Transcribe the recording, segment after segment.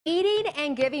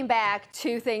and giving back,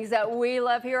 two things that we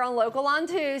love here on Local on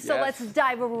 2. So let's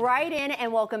dive right in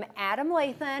and welcome Adam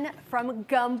Lathan from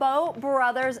Gumbo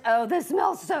Brothers. Oh, this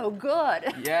smells so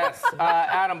good. Yes.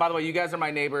 Adam, by the way, you guys are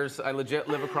my neighbors. I legit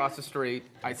live across the street.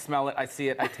 I smell it, I see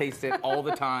it, I taste it all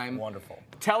the time. Wonderful.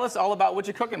 Tell us all about what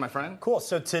you're cooking, my friend. Cool.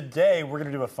 So today we're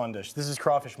going to do a fun dish. This is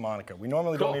crawfish Monica. We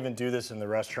normally don't even do this in the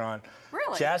restaurant.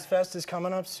 Really? Jazz Fest is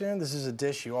coming up soon. This is a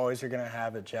dish you always are going to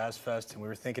have at Jazz Fest, and we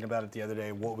were thinking about it the other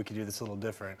day, what we could do that's a little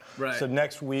different. Right. So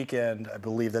next weekend, I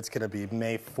believe that's going to be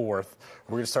May 4th,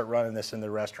 we're going to start running this in the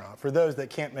restaurant for those that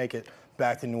can't make it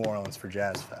back to New Orleans for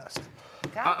Jazz Fest.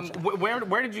 Gotcha.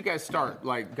 Where did you guys start,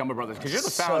 like Gumbo Brothers? Because you're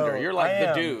the founder. You're like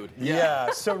the dude.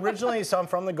 Yeah. So originally, I'm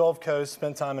from the Gulf Coast,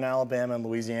 spent time in Alabama and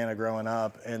Louisiana growing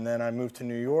up, and then I moved to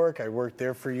New York. I worked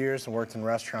there for years and worked in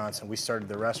restaurants, and we started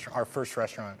the restaurant, our first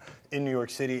restaurant in New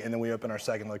York City, and then we opened our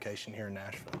second location here in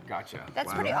Nashville. Gotcha.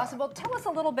 That's pretty awesome. Well, tell us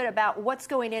a little bit about what's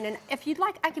going in, and if you'd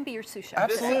like, I can be your sous chef.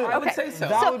 Absolutely. I would say so.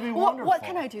 That would be wonderful. What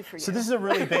can I do for you? So this is a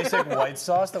really basic white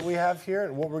sauce that we have here,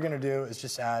 and what we're going to do is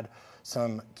just add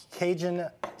some Cajun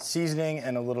seasoning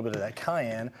and a little bit of that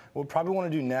cayenne. What we probably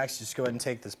want to do next is just go ahead and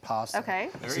take this pasta.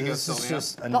 Okay. There you go, This is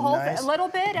just a the whole nice, thing, a little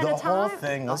bit at a time? The whole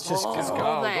thing. Let's just go.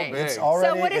 Go thing. big. It's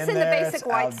already So what is in the there, basic it's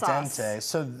white al sauce? dente.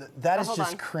 So that is hold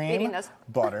just on. cream, Eating this.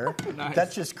 butter. Nice.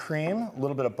 That's just cream, a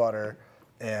little bit of butter,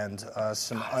 and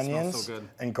some onions so good.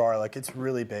 and garlic. It's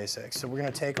really basic. So we're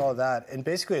going to take all of that, and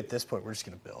basically at this point, we're just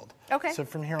going to build. Okay. So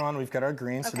from here on, we've got our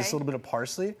greens. So this little bit of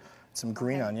parsley, some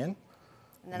green onion.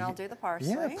 And then I'll do the parsley.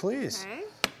 Yeah, please. Okay.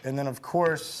 And then, of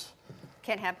course,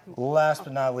 Can't have... last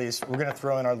but not least, we're going to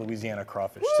throw in our Louisiana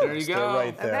crawfish. There you go.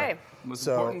 Right there. Okay. Most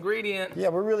important ingredient. Yeah,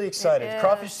 we're really excited. It is.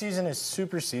 Crawfish season is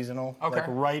super seasonal. Okay. Like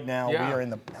right now, we are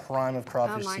in the prime of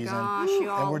crawfish Oh my season. gosh,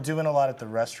 y'all. And we're doing a lot at the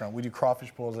restaurant. We do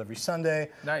crawfish bowls every Sunday.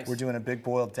 Nice. We're doing a big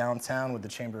boil downtown with the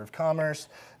Chamber of Commerce.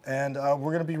 And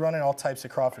we're going to be running all types of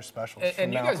crawfish specials.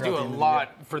 And you guys do a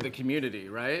lot for the community,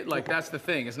 right? Like, that's the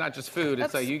thing. It's not just food.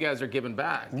 It's like you guys are giving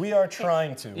back. We are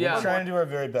trying to. Yeah. We're trying to do our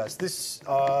very best. This,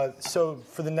 so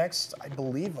for the next, I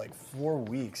believe, like 4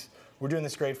 weeks, we're doing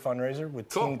this great fundraiser with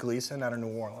Team Gleason out of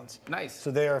New Orleans. Nice. So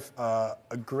they are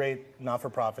a great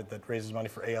not-for-profit that raises money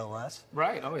for ALS.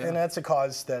 Right, oh yeah. And that's a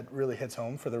cause that really hits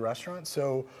home for the restaurant.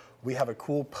 So we have a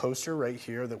cool poster right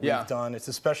here that we've done. It's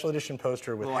a special edition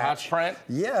poster with Hatch print.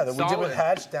 Yeah, that we did with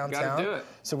Hatch downtown. Gotta do it.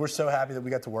 So we're so happy that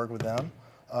we got to work with them.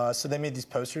 So they made these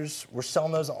posters. We're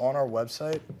selling those on our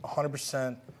website.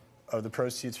 100% of the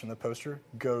proceeds from the poster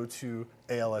go to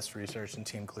ALS Research and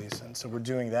Team Gleason. So we're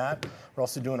doing that. We're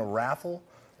also doing a raffle.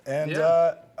 And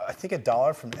I think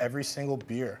 $1 from every single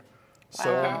beer.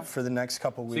 So for the next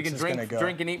couple weeks, so you can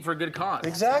drink and eat for a good cause.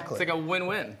 Exactly. It's like a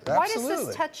win-win. Why does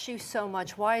this touch you so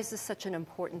much? Why is this such an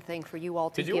important thing for you all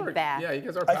to give back? Yeah, you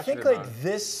guys are I passionate think about like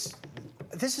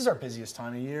this is our busiest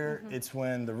time of year. It's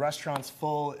when the restaurant's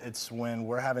full. It's when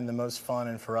we're having the most fun.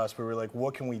 And for us, we were like,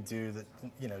 what can we do that,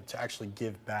 you know, to actually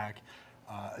give back,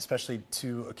 especially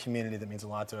to a community that means a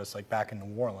lot to us, like back in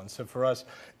New Orleans. So for us,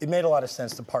 it made a lot of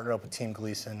sense to partner up with Team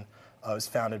Gleason. It was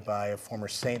founded by a former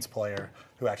Saints player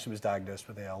who actually was diagnosed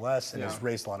with ALS and has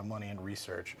raised a lot of money in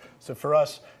research. So for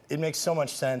us, it makes so much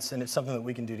sense, and it's something that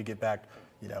we can do to get back,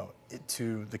 you know,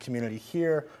 to the community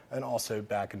here and also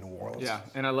back in New Orleans. Yeah,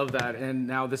 and I love that. And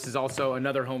now this is also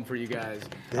another home for you guys.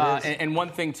 And one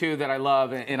thing too that I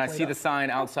love, and I see the sign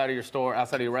outside of your store,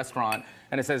 outside of your restaurant,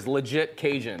 and it says legit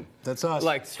Cajun. That's us.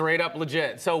 Like straight up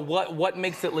legit. So what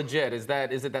makes it legit? Is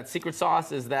it that secret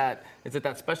sauce? Is it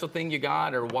that special thing you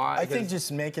got, or why? I think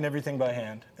just making everything by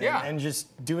hand. And just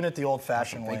doing it the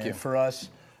old-fashioned way. Thank you. For us,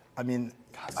 I mean,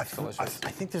 I delicious.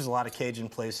 think there's a lot of Cajun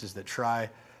places that try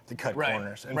to cut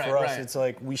corners. And Right, for us, right. it's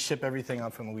like we ship everything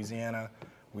up from Louisiana.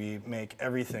 We make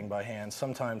everything by hand.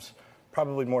 Sometimes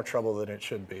probably more trouble than it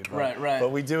should be. But, Right.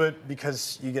 But we do it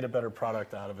because you get a better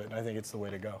product out of it, and I think it's the way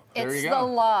to go. It's the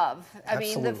love. I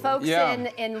mean, the folks Yeah.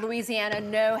 in Louisiana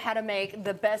know how to make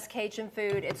the best Cajun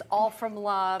food. It's all from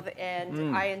love,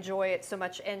 and I enjoy it so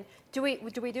much. And do we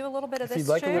do a little bit of this, If you'd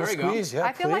like Joe? a little squeeze, yeah,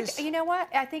 I feel please. like, you know what?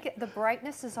 I think the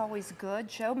brightness is always good.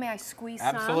 Joe, may I squeeze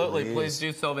some? Absolutely, please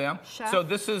do, Sylvia. Chef. So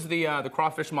this is the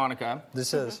crawfish Monica.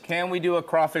 This is. Can we do a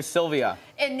crawfish Sylvia?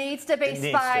 It needs to be It needs to.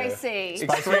 spicy.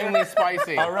 Extremely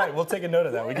spicy. All right, we'll take a note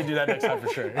of that. We can do that next time for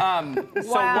sure.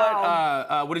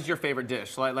 So what is your favorite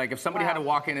dish? Like if somebody had to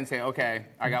walk in and say, okay,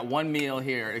 I got one meal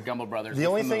here at Gumbo Brothers. The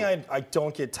only thing I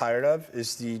don't get tired of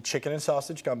is the chicken and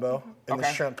sausage gumbo and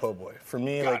the shrimp po' boy. For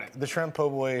me, the shrimp po'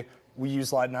 boy, we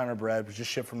use Leidenheimer bread, which is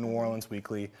shipped from New Orleans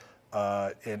weekly,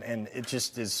 and it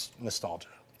just is nostalgia.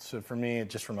 So for me, it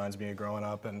just reminds me of growing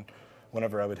up and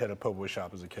whenever I would hit a po' boy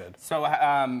shop as a kid. So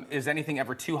is anything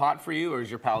ever too hot for you, or is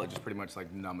your palate just pretty much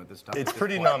like numb at this time? It's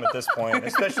pretty numb at this point,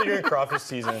 especially during crawfish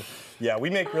season. Yeah, we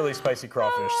make really spicy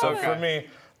crawfish. So for me,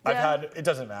 it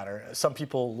doesn't matter. Some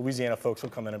people, Louisiana folks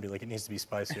will come in and be like, it needs to be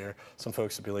spicier. Some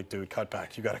folks will be like, dude, cut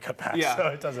back. You got to cut back. Yeah. So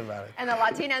it doesn't matter. And the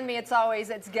Latina in me, it's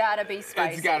got to be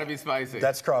spicy. It's got to be spicy.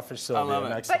 That's crawfish Sylvia. I love it.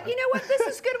 Next But time. you know what? This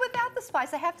is good without the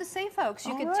spice. I have to say, folks,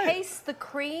 you can taste the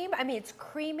cream. I mean, it's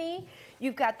creamy.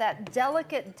 You've got that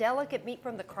delicate meat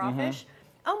from the crawfish.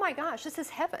 Oh my gosh, this is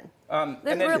heaven.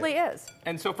 This really is.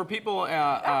 And so for people,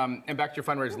 and back to your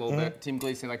fundraiser a little bit, Team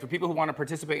Gleason, like for people who want to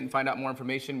participate and find out more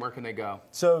information, where can they go?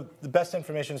 So the best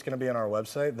information is going to be on our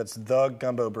website. That's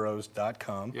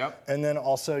thegumbobros.com. Yep. And then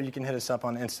also you can hit us up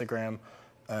on Instagram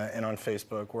and on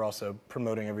Facebook. We're also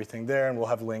promoting everything there, and we'll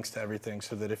have links to everything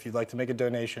so that if you'd like to make a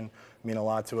donation, mean a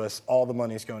lot to us. All the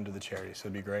money's going to the charity, so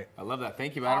it'd be great. I love that.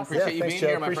 Thank you, Adam. Awesome. Appreciate you thanks, being Joe.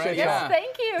 here, my Appreciate friend. you. Yes,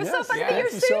 thank you. Yes, So fun to be thank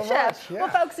your you sous so chef. much. Well,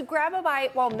 Yeah. folks, grab a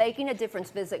bite while making a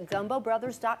difference. Visit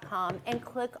gumbobrothers.com and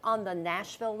click on the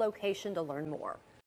Nashville location to learn more.